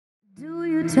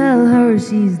Tell her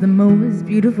she's the most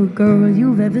beautiful girl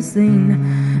you've ever seen,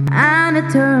 and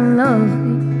eternal love,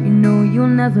 you know you'll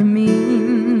never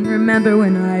mean. Remember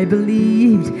when I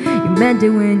believed you meant it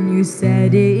when you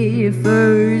said it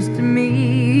first to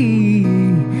me.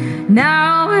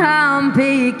 Now I'm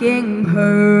picking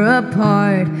her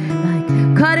apart,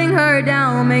 like cutting her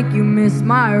down, make you miss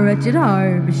my wretched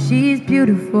heart. But she's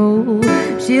beautiful,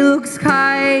 she looks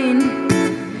kind,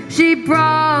 she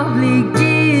probably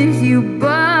gives you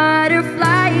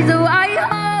butterflies. Oh, I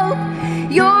hope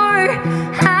you're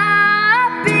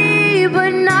happy,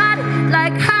 but not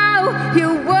like how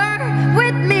you were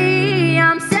with me.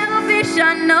 I'm selfish,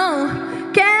 I know,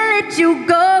 can't let you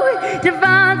go to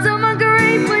find someone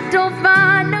great, but don't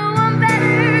find no one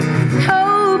better.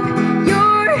 Hope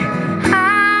you're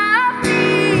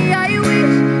happy. I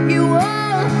wish you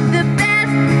all the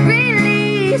best.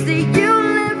 Release that you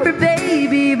love her,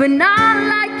 baby, but not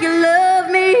like you love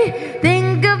me.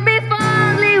 Think of me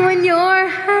fondly when your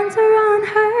hands are on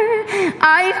her.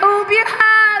 I hope you're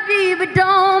happy, but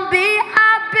don't be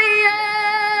happier.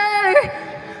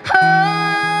 Oh.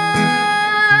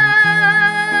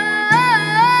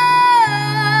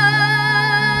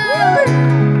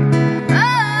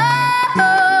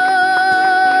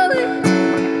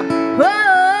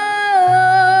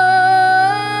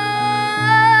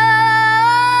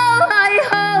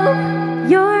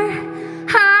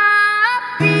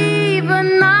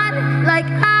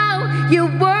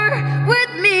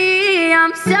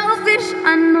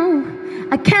 I know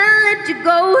I can't let you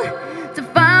go to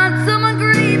find someone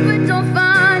great, but don't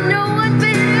find no one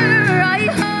better. I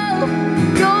hope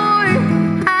you're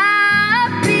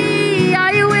happy.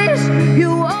 I wish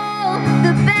you all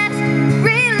the best.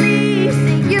 Release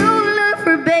that you love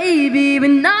her, baby, but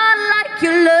not like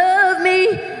you love me.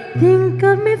 Think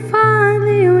of me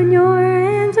fondly when your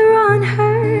hands are on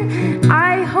her.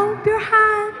 I hope you're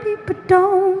happy, but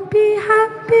don't be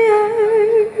happier.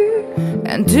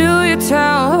 And do you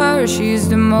tell her she's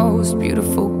the most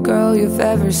beautiful girl you've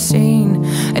ever seen?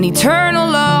 An eternal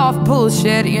love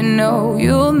bullshit you know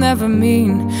you'll never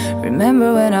mean.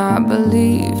 Remember when I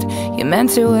believed you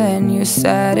meant it when you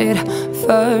said it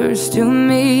first to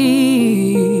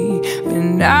me.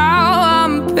 And now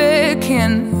I'm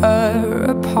picking her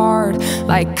apart,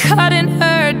 like cutting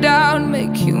her down,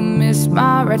 make you miss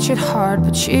my wretched heart.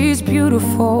 But she's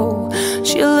beautiful,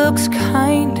 she looks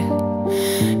kind,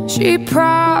 she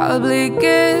probably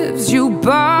gives you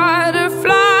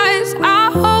butterflies.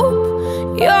 I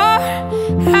hope you're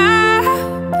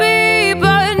happy,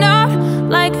 but not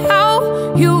like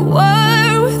how you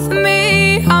were with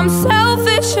me. I'm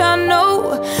selfish, I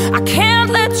know, I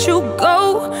can't let you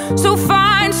go. So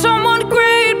find someone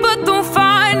great, but don't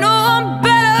find no one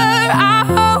better. I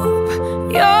hope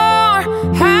you're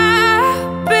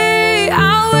happy.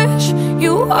 I wish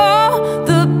you all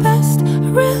the best.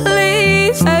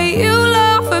 Release that you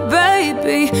love her,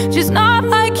 baby, just not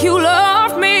like you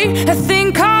love me. And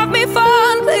think of me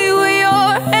fondly when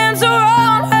your hands are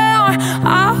on her.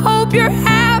 I hope you're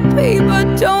happy,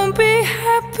 but don't be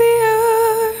happier.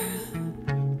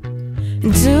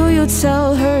 Do you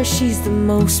tell her she's the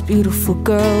most beautiful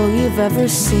girl you've ever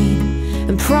seen?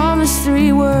 And promise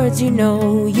 3 words you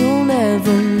know you'll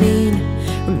never mean.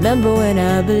 Remember when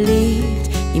I believed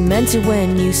you meant it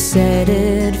when you said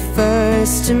it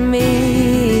first to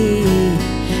me.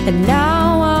 And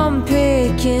now I'm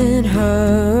picking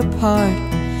her apart,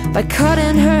 by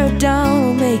cutting her down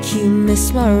will make you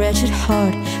miss my wretched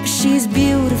heart. But she's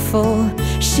beautiful,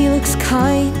 she looks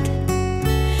kind,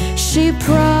 she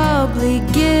probably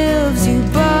gives you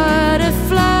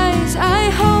butterflies. I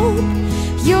hope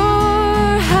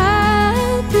you're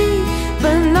happy,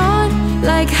 but not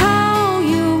like how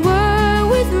you were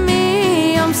with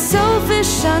me. I'm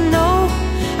selfish, I know,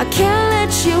 I can't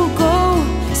let you go.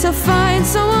 So find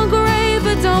someone great,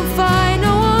 but don't find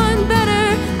no one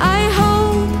better. I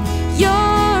hope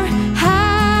you're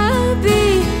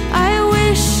happy. I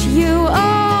wish you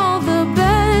all the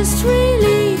best.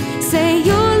 Really say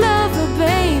you love her,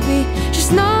 baby,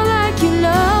 just not like you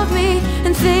love me.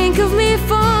 And think of me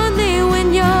fondly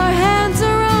when your hands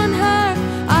are on her.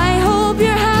 I hope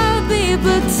you're happy,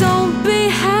 but don't be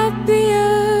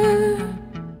happier.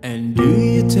 And do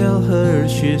you tell her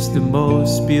she's the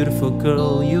most beautiful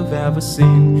girl you've ever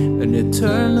seen? An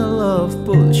eternal love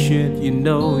bullshit you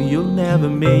know you'll never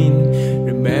mean.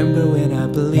 Remember when I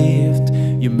believed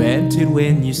you meant it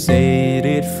when you said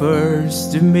it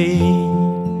first to me.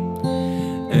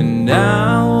 And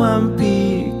now I'm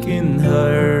picking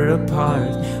her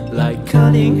apart, like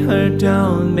cutting her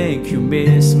down, make you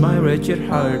miss my wretched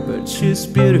heart. But she's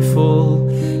beautiful,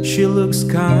 she looks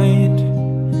kind,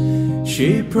 she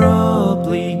She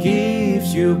probably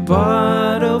gives you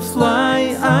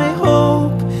butterfly. I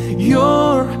hope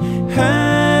you're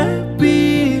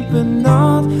happy, but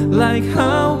not like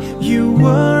how you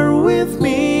were with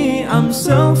me. I'm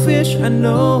selfish, I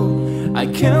know, I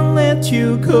can't let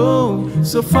you go.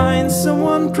 So find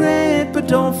someone great, but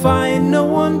don't find no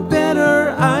one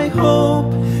better. I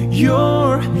hope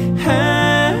you're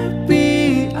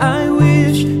happy. I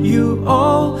wish you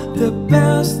all the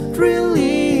best,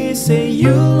 really. Say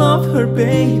you love her,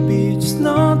 baby, just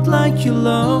not like you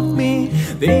love me.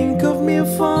 Think of me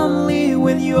fondly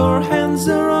when your hands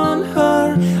are on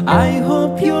her. I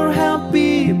hope you're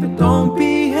happy, but don't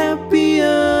be